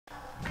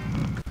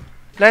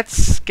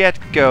Let's get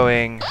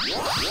going.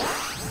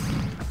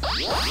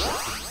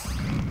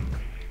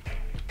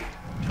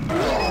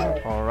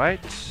 Alright.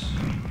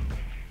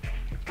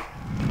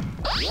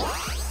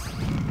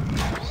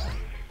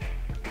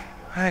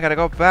 I gotta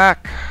go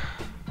back.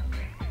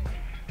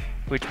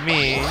 Which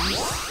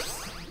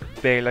means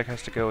Balak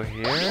has to go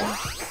here.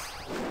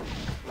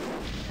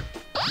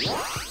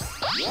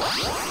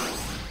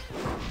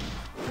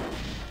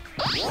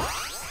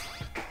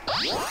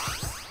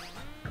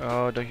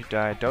 Oh, don't you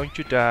die, don't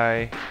you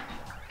die.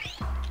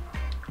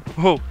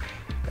 Whoa,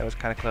 that was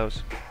kinda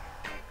close.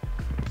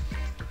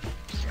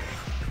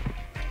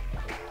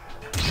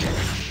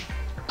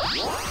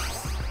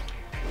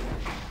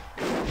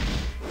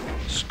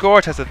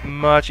 Scorch has it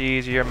much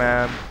easier,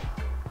 man.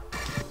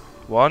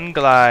 One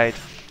glide.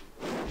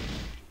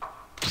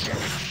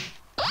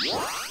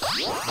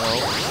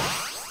 No.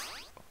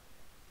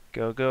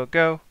 Go, go,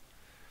 go.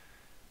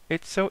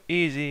 It's so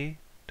easy.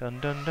 Dun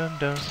dun dun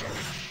dun.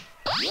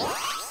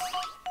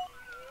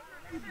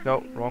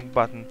 No, wrong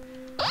button.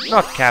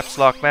 Not caps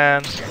lock,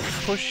 man.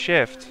 Push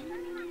shift.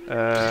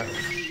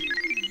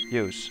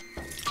 Use.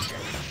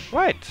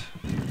 Right.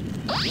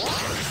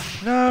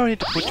 No, I need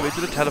to put you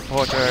into the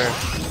teleporter.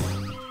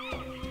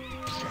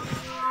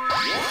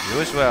 You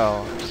as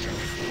well.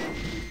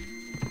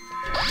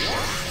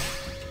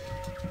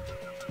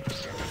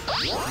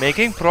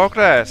 Making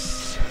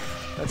progress.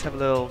 Let's have a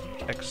little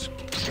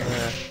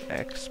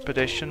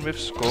expedition with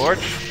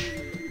Scorch.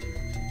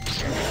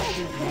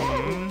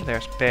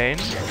 There's Pain.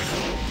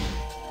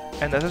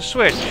 And there's a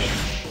switch.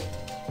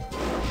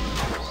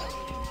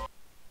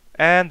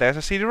 And there's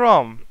a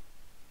CD-ROM.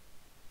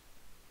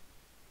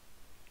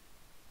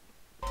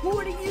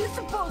 What are you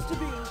supposed to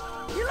be?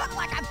 You look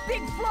like a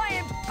big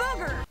flying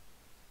booger!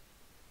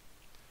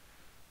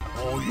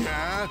 Oh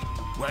yeah?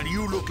 Well,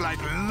 you look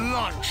like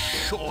lunch,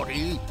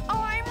 shorty.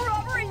 I'm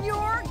rubber and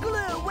you're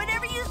glue.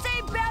 Whatever you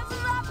say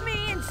bounces off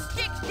me and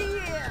sticks to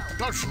you.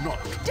 Does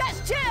not.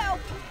 Does too!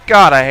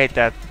 God, I hate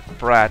that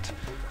brat.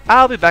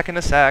 I'll be back in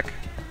a sec.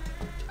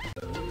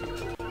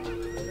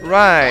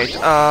 Right,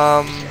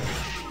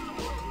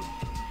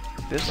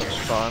 this looks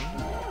fun.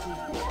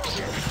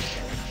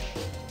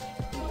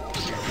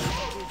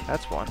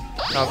 That's one.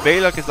 Now,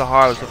 Balak is the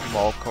hardest of them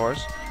all, of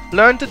course.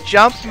 Learn to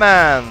jump,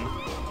 man!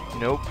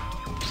 Nope.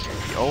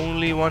 The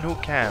only one who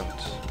can't.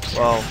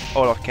 Well,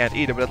 Olaf can't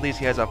either, but at least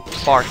he has a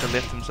part to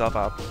lift himself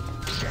up.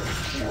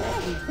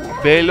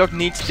 Balak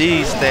needs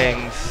these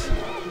things.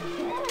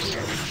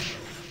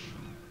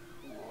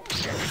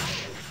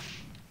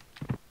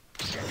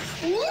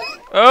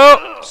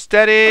 Oh!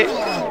 Steady!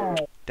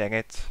 Dang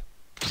it.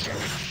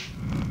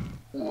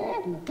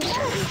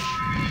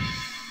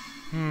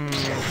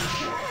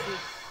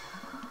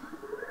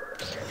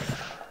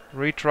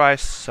 Retry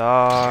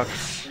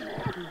sucks.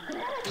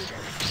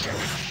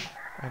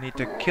 I need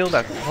to kill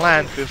that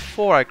plant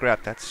before I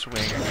grab that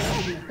swing.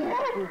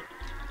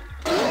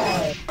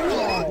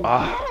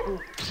 Ah.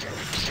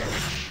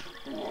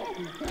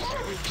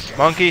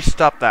 Monkey,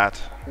 stop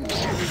that.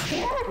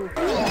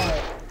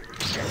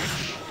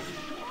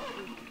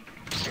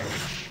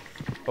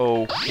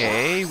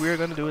 Okay, we're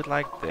gonna do it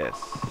like this.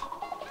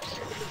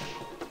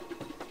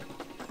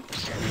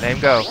 Let him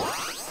go.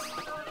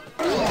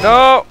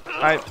 No!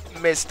 I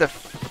missed the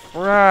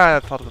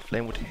I thought the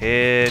flame would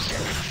hit.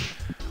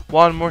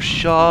 One more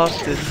shot.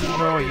 This is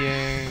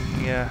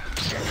annoying. Yeah.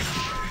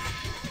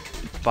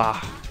 Bah.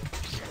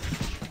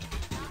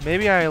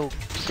 Maybe I'll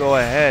go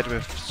ahead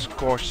with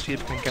Scorch, see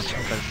if we can get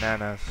some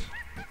bananas.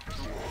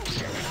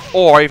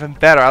 Or even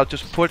better, I'll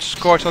just put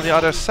Scorch on the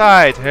other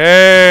side.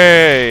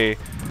 Hey!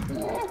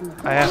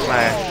 I have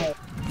my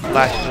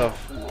flashes of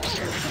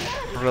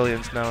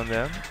brilliance now and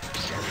then.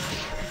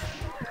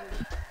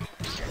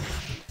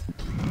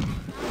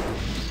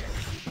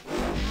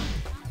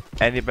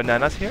 Any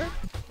bananas here?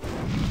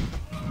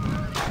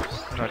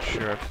 Not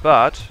sure,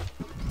 but...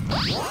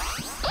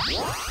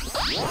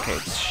 Okay,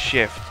 it's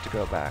shift to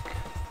go back.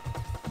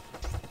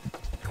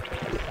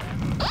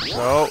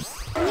 Go.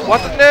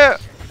 What the no?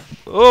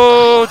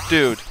 Oh,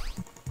 dude.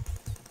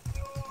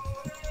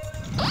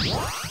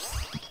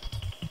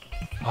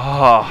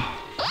 Ah.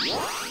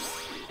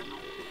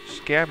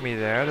 Scared me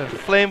there. The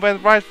flame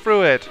went right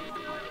through it.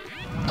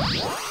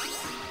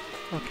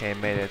 Okay,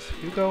 made it.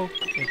 You go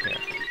in here.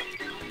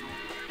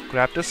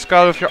 Grab the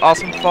skull with your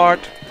awesome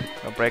fart.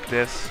 I'll break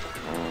this.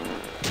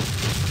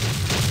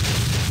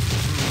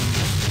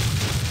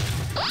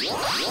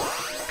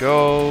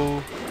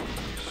 Go.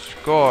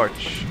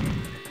 Scorch.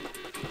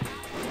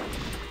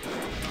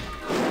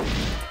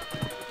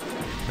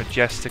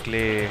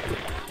 Majestically.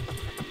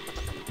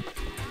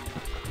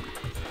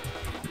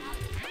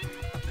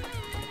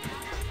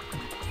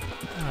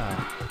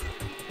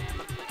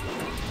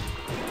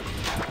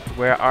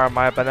 Where are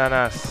my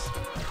bananas?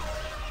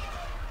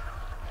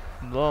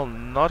 Well,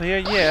 not here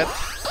yet.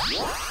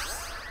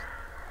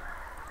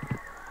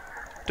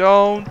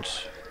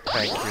 Don't.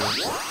 Thank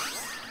you.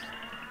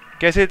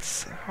 Guess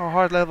it's a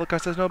hard level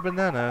because there's no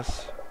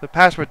bananas. The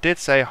password did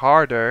say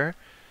harder.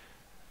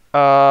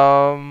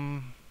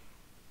 Aha.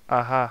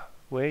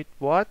 Wait,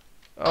 what?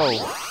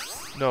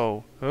 Oh,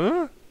 no.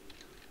 Huh?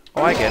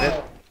 Oh, I get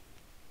it.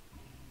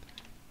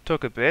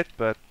 Took a bit,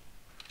 but...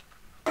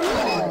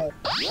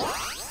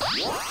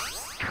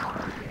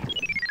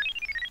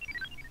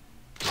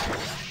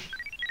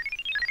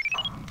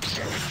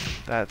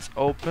 That's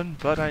open,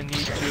 but I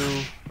need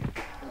to...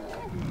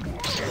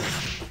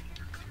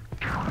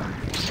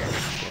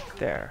 get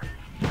there.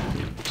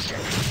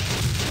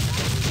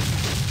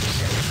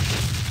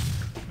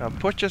 Now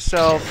put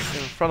yourself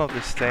in front of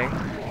this thing.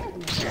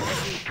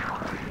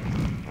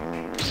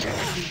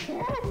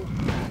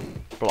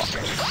 Blocked.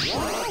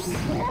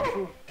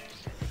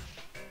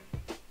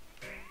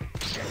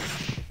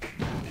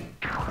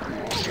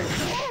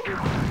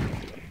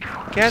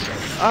 Get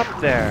up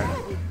there.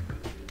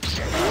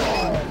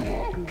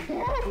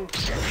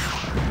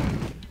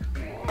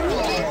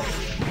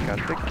 Got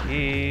the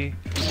key.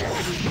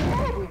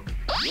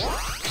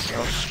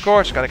 Now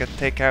Scorch gotta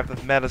take care of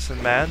the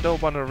medicine man.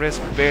 Don't wanna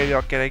risk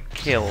Beliok getting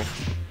killed.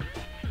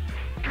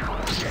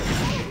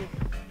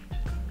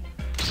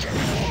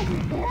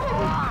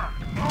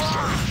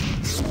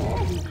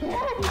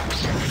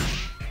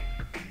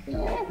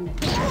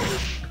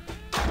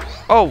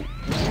 Oh!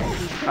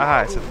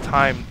 Aha, it's a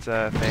timed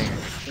thing.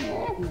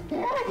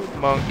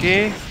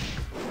 Monkey.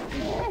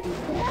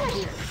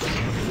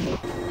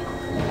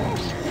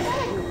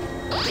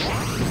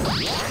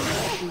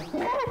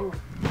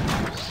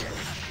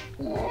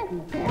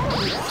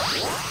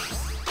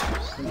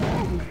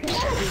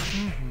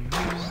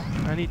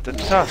 I need the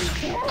tusk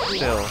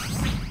still.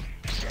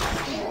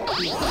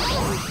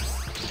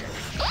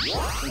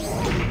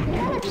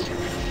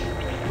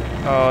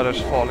 Oh,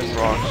 there's falling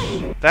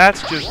rocks.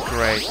 That's just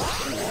great.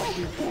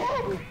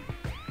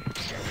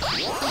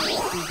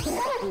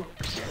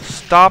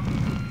 Stop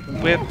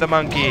with the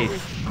monkey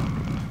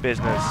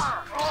business.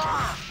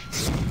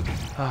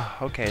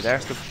 Okay,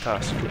 there's the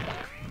tusk.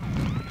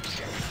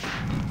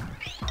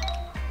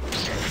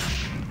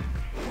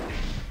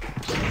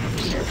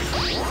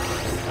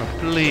 Oh,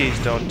 please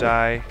don't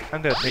die.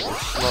 I'm gonna take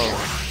this slow.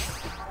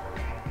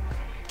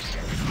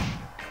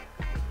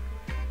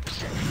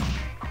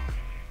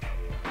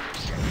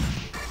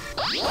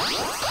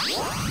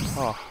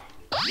 Oh.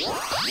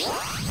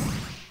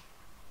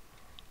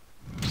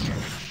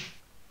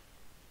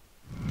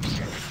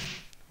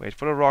 Wait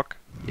for the rock.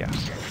 Yeah.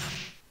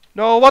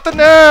 No, what the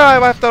no! I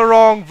have the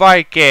wrong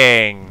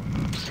Viking!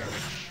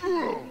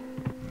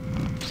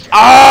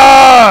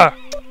 Ah!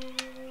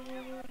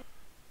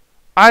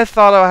 I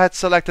thought I had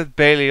selected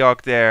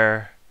Beliok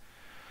there.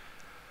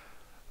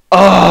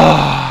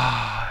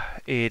 Ah,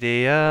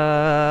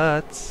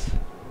 idiots.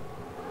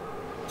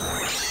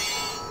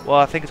 Well,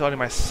 I think it's only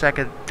my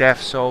second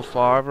death so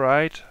far,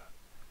 right?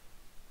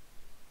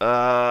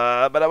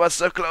 But I was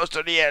so close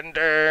to the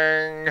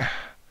ending.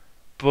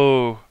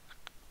 Boo.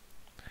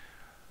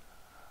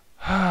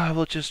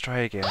 We'll just try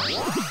again.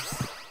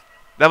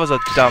 That was a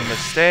dumb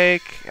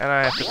mistake, and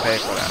I have to pay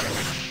for that.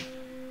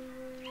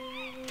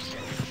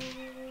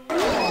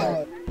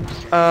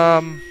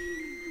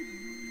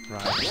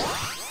 Right.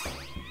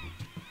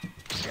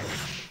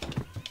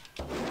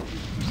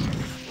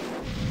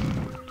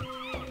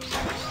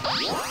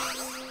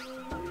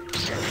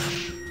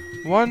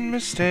 One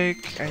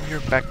mistake, and you're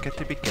back at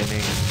the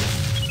beginning.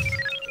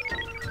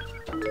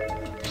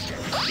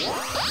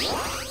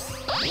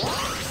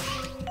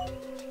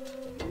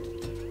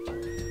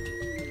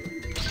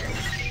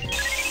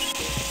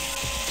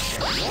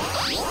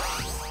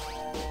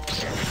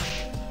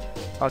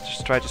 I'll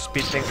just try to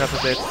speed things up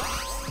a bit.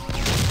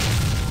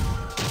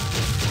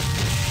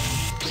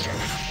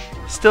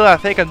 Still, I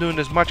think I'm doing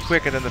this much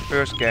quicker than the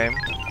first game.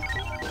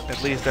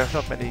 At least there's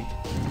not many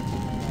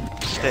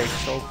mistakes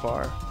so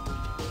far.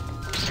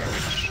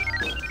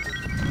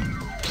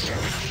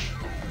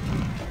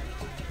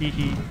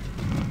 Hehe.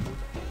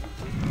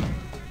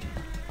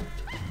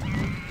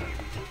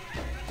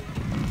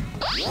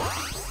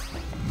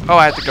 Oh,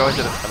 I had to go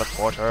into the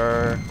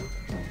teleporter.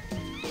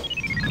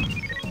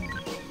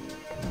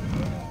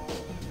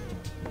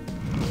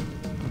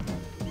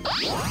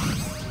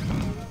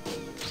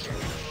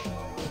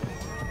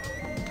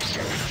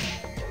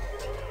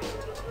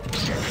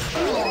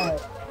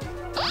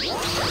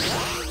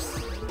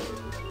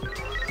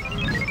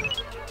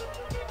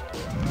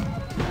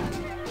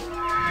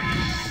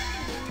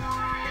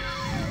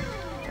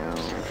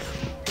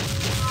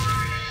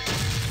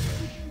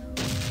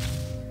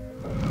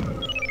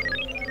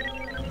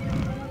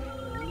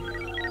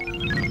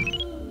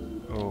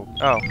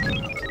 Oh.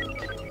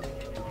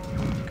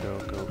 Go.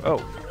 Oh.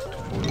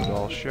 Food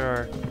all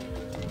sure.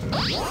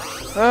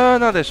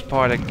 Not this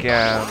part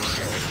again.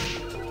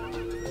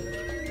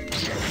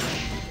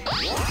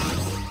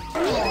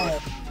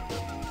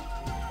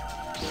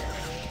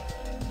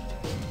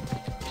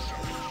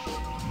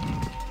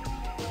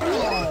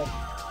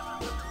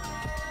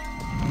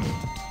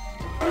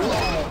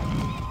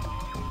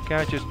 Can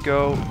I just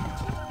go?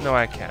 No,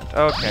 I can't.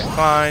 Okay,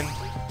 fine.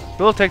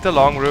 We'll take the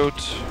long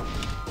route.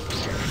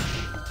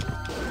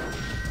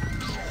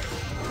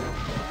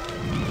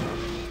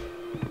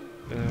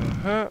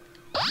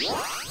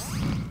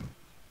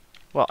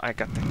 Well, I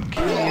got the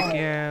key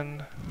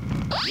again.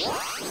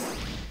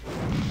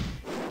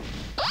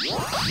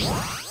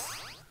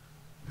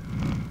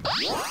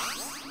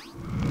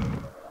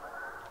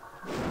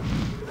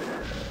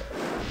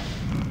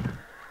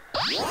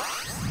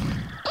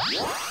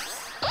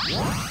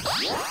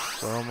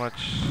 So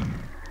much,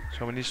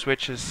 so many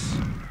switches.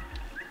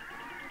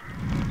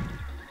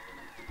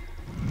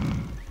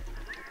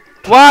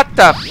 What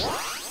the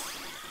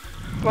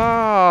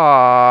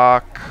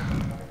fuck?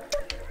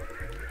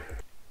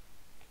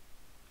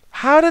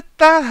 How did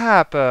that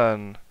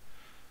happen?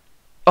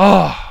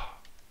 Oh,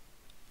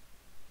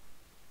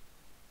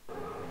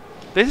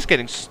 this is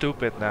getting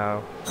stupid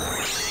now.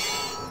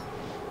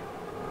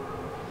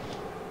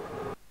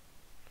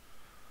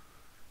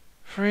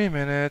 Three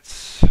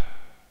minutes.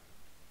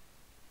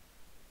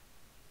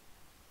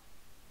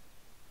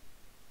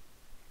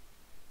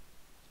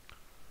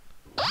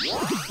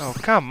 Oh,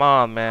 come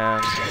on,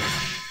 man.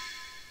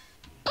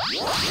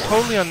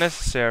 Totally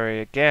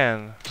unnecessary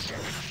again.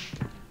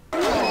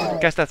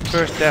 Guess that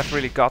first death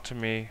really got to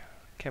me.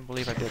 Can't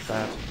believe I did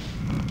that.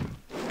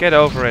 Get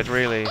over it,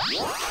 really.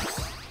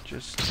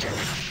 Just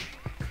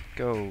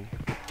go.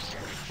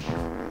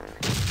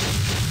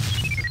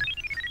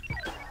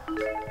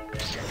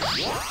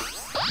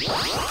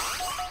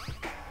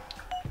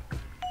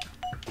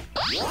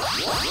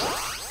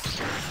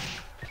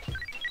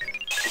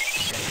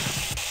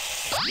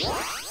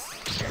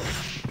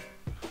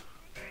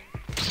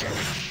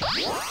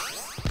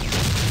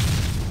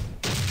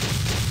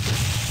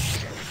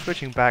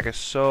 Switching back is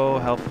so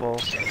helpful.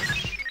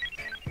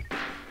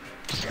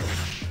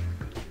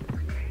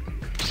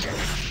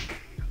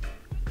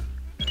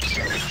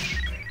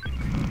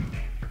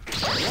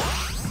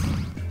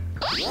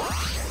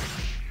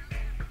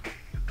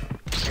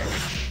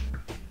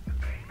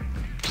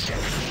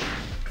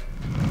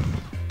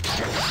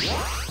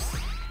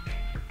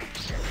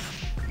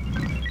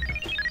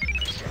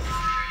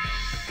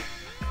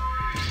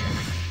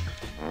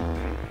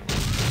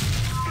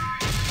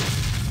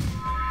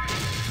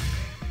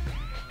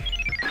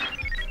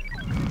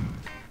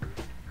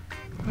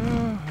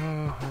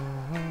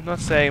 Not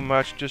saying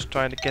much, just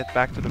trying to get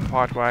back to the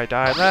part where I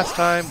died last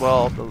time.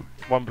 Well, the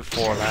one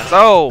before last.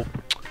 Oh!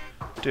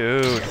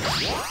 Dude.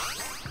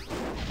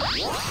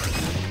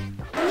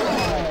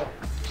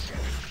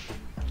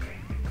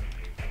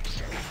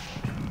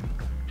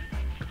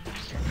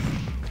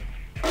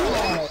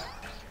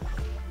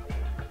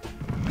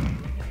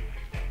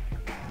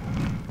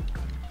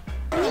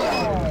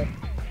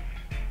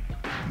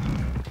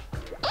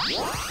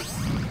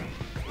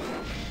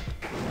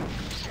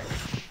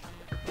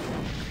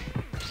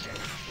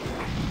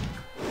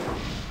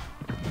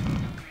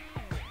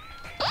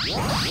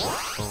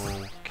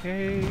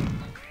 Okay.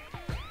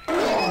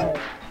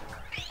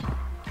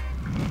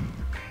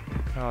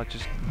 I'll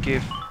just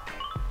give...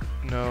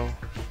 No.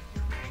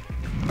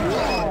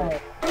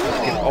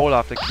 Just give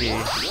Olaf the key.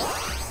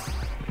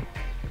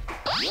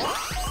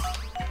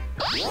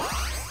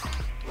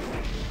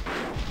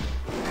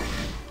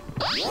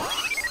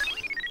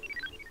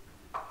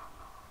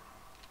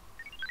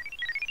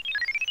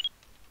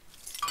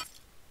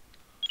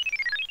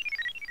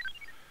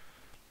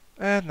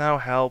 And now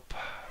help.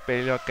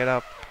 Bailey, get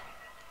up.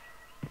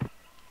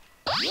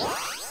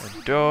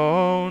 And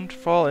don't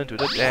fall into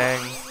the dang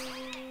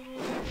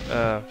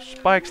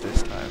spikes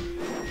this time.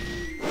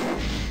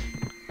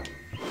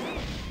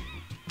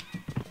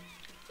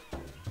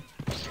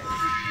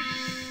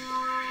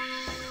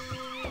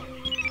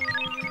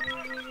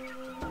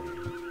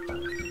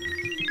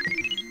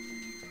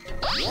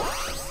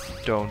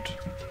 Don't.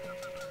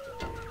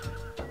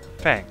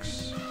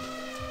 Thanks.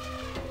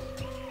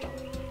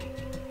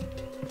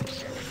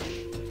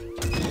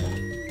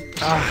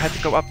 Ah, I had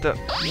to go up the...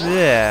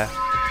 Yeah.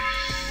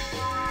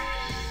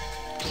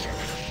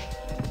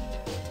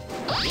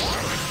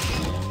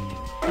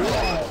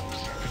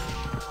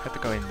 Had to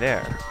go in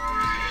there.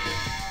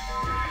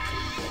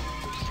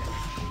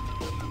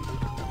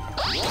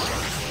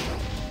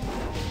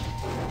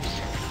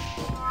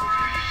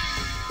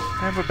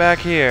 And we're back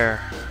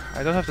here.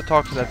 I don't have to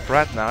talk to that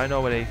brat now. I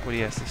know what he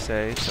has to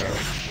say, so...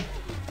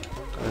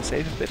 Gonna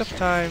save a bit of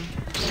time.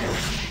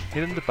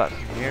 Hitting the button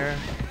here.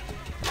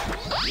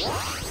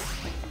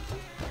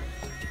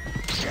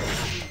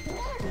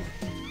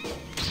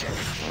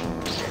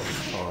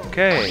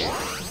 Okay.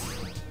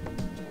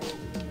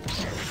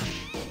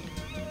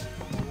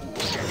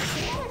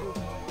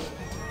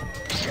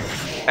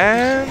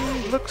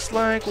 And looks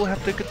like we'll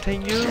have to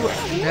continue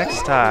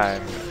next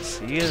time.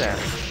 See you then.